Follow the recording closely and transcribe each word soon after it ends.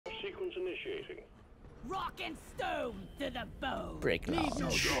sequence initiating. Rock and stone to the bone. Break Leave no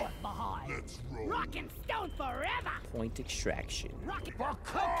launch. thought behind. Rock and stone forever. Point extraction. Rock and...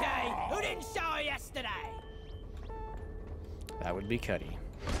 Okay, who didn't shower yesterday? That would be Cuddy.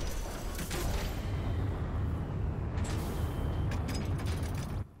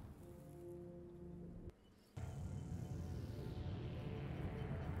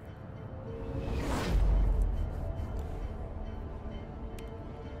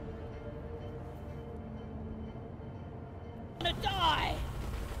 To die.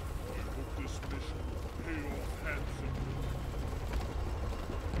 This mission will pay off handsomely.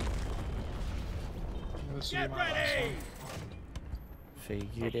 Get ready.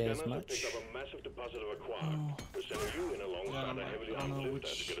 Figured as Scanners have much. picked up a massive deposit of Aquarqs. We're sending you in alongside a heavily armed lifter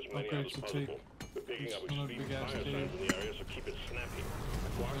to get as many out as possible. We're picking up extreme fire signs in the area, so keep it snappy.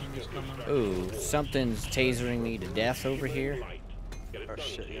 Aquarqs get your start. Ooh, something's tasering me to death over here. Get it Oh done,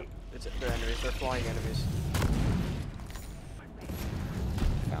 shit, team. yeah. They're enemies, they're flying enemies.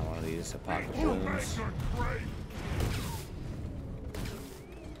 Found one of these Apoca Blooms.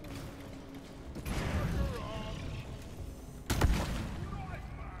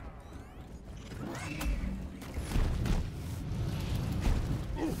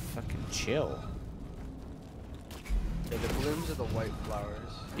 Fucking chill. Yeah, the blooms are the white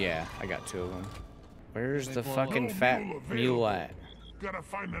flowers. Yeah, I got 2 of them. Where's the No fucking fat mule mule available. at? Gotta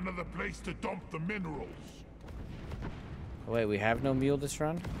find another place to dump the minerals. Wait, we have no mule this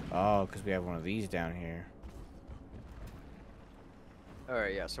run? Oh, because we have one of these down here.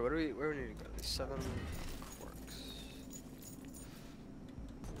 Alright, yeah, so where do we need to go? These 7 Aquarqs.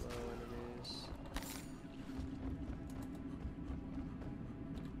 Hello, enemies.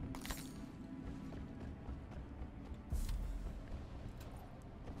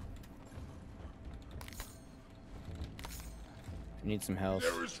 Need some health.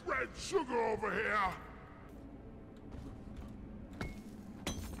 There is red sugar over here.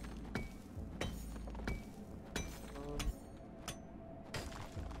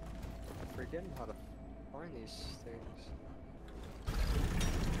 I'm forgetting how to find these things.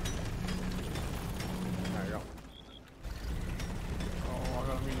 There you go. Oh, I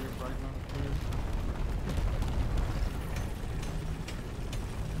got a meteor fragment here.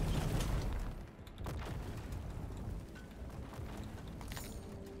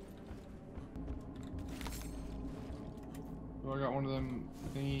 Oh, I got one of them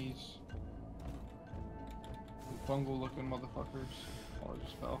thingies. The fungal looking motherfuckers. Oh, I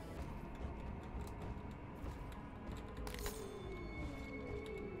just fell.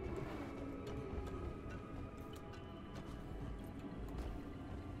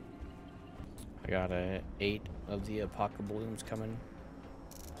 I got 8 of the Apoca Blooms coming.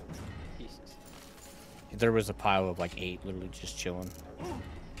 Pieces. There was a pile of like 8 literally just chilling.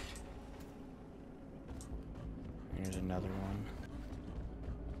 Here's another one.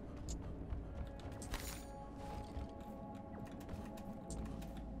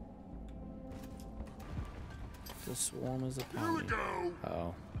 The swarm is a Here we pounding. go.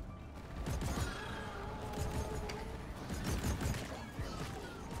 Uh-oh.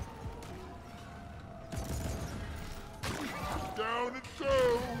 Down it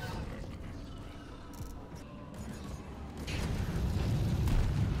goes.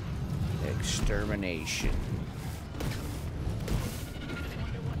 Extermination.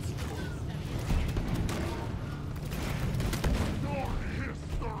 Your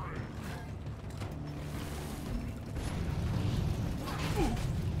history.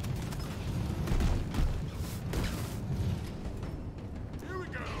 Here we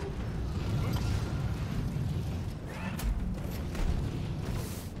go.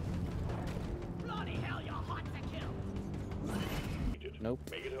 Bloody hell, you're hot to kill. Nope.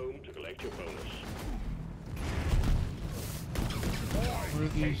 Make it home to collect your bonus. Where are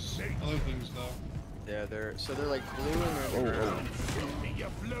these other things though? Yeah, they're like blue and underground. You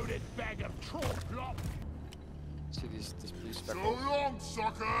bloated bag of troll. See these blue So speckles? long,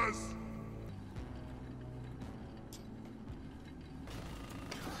 suckers.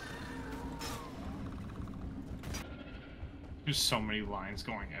 There's so many lines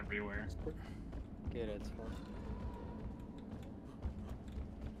going everywhere. Get it.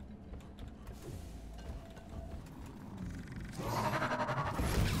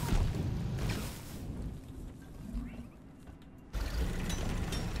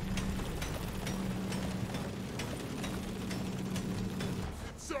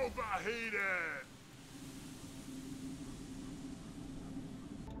 It's overheated.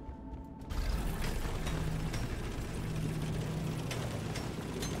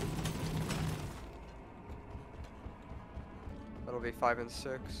 That'll will be 5 and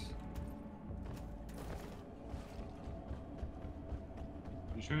 6.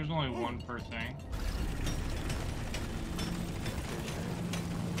 You sure there's only one per thing?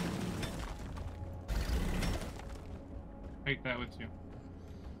 Take that with you.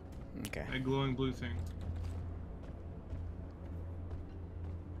 Okay. That glowing blue thing.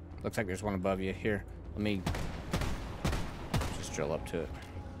 Looks like there's one above you. Here, let me just drill up to it.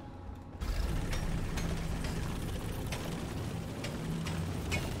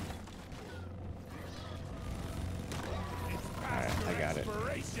 Alright, I got it.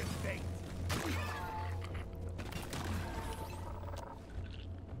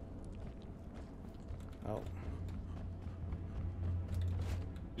 Oh.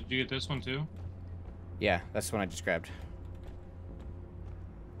 Did you get this one too? Yeah, that's the one I just grabbed.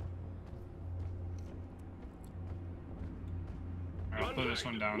 Alright, I'll put this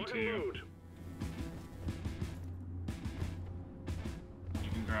one down too. You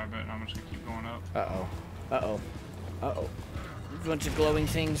can grab it, and I'm just gonna keep going up. Uh-oh. Uh-oh. Uh-oh. A bunch of glowing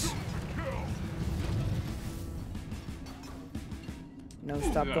things. No,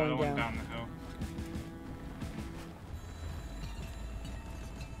 stop Yeah, going I went down. down the hill.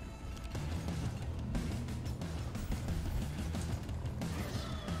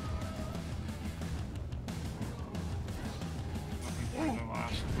 Nothing for the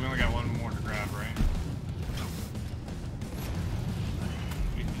last. We only got one more to grab, right?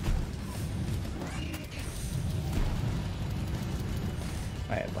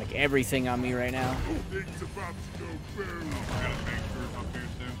 I have like everything on me right now. Things about to go boom. I got a big group up here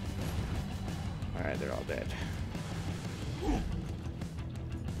too. Alright, they're all dead.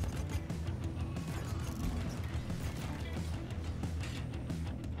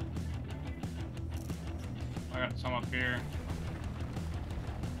 I got some up here.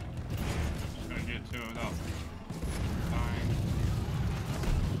 Just gonna get to it without dying.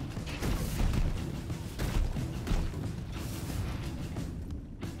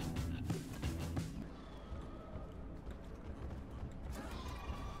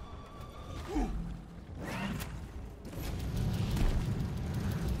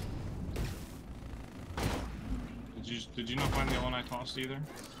 Did you not find the one I tossed either?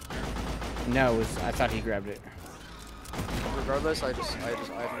 No, I thought he grabbed it. Regardless, I have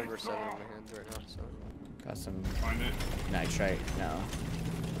number 7 in my hands right now, so. Got some Find it? nitrite. No.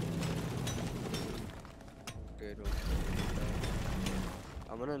 Good.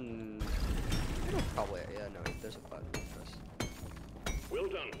 I'm gonna probably, yeah, no, there's a button for this. Well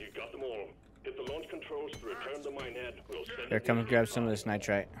done, you got them all. Hit the launch controls to return the mine head. We'll send Here, it come to and you. grab some of this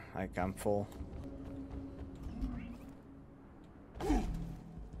nitrite. Like, I'm full.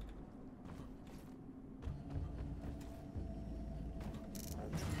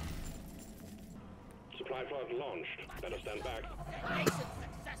 Supply pod launched. Better stand back.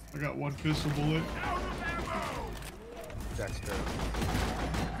 I got one pistol bullet. That's good.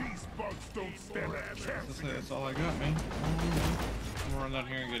 These bugs don't stand a chance. That's all I got, man. I'm gonna run down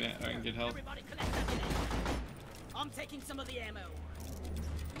here and get help. Everybody collect everything. I'm taking some of the ammo.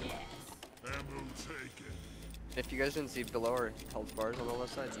 Yes. Ammo taken. If you guys didn't see below our health bars on the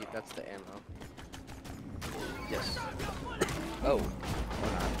left side, that's the ammo. Yes. Oh.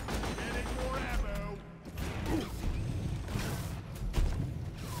 Getting more ammo.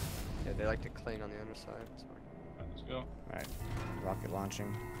 Yeah, they like to cling on the underside. It's fine. Let's go. Alright. Rocket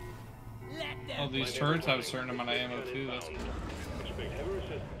launching. Let them. Oh, these turrets have a certain amount of ammo too. That's Expect heavy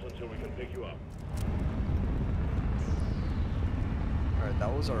resistance until we can pick you up. Alright,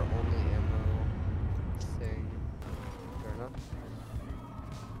 that was our only ammo thing. Fair enough.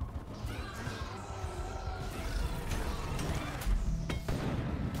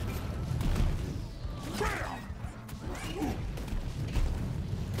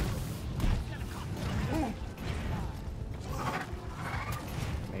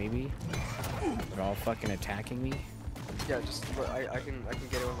 Maybe. They're all fucking attacking me. Yeah, just I can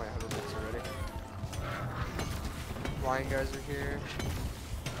get it with my 100 bits already. Flying guys are here.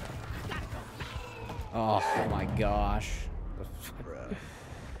 Oh my gosh. Bruh.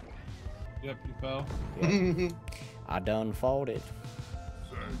 yep, you fell. Yeah. I done folded.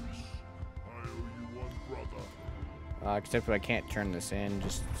 Thanks. I owe you one, brother. Except I can't turn this in,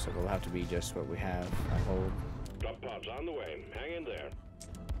 just so it'll have to be just what we have. I hold. Drop pods on the way. Hang in there.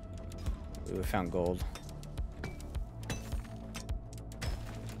 Ooh, we found gold.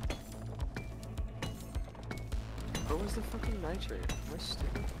 Where was the fucking nitrate? Am I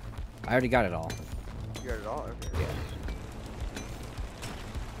stupid? I already got it all. You got it all? Okay.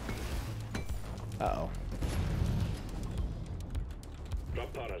 Yeah. Uh-oh.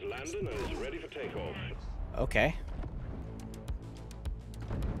 Drop pod has landed and is ready for takeoff. Okay.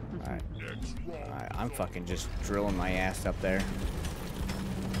 Alright. Alright, I'm fucking just drilling my ass up there.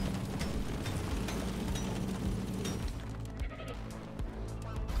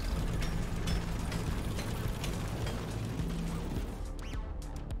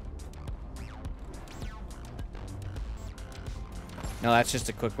 No, that's just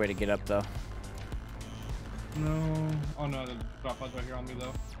a quick way to get up, though. No. Oh no, the drop pod's right here on me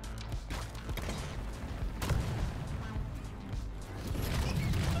though.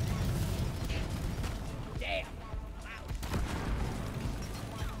 Damn.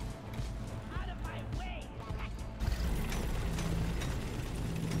 Out of my way.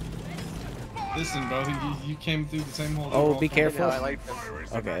 Listen, bro, you came through the same hole. Oh, be Yeah, careful. I like them.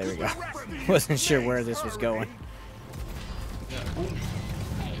 Okay, there we go. Wasn't sure where this was going. Yeah.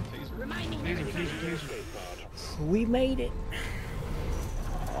 Taser. We made it.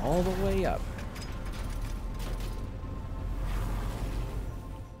 All the way up.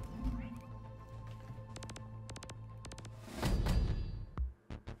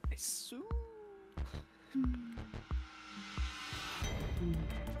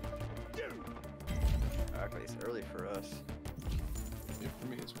 Actually, it's early for us. Yeah, for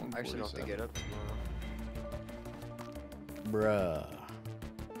me it's 147. I actually don't have to get up tomorrow. Bruh.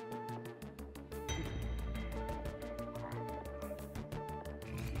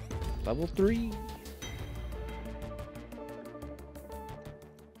 Level 3.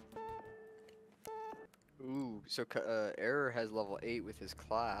 Ooh, so Error has level 8 with his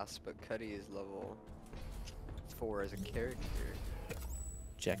class, but Cuddy is level 4 as a character.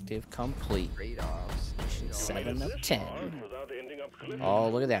 Objective complete. Trade-offs. 7 of 10. Oh,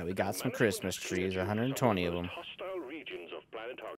 look at that. We got some Christmas trees. 120 of them. Hostile regions of planet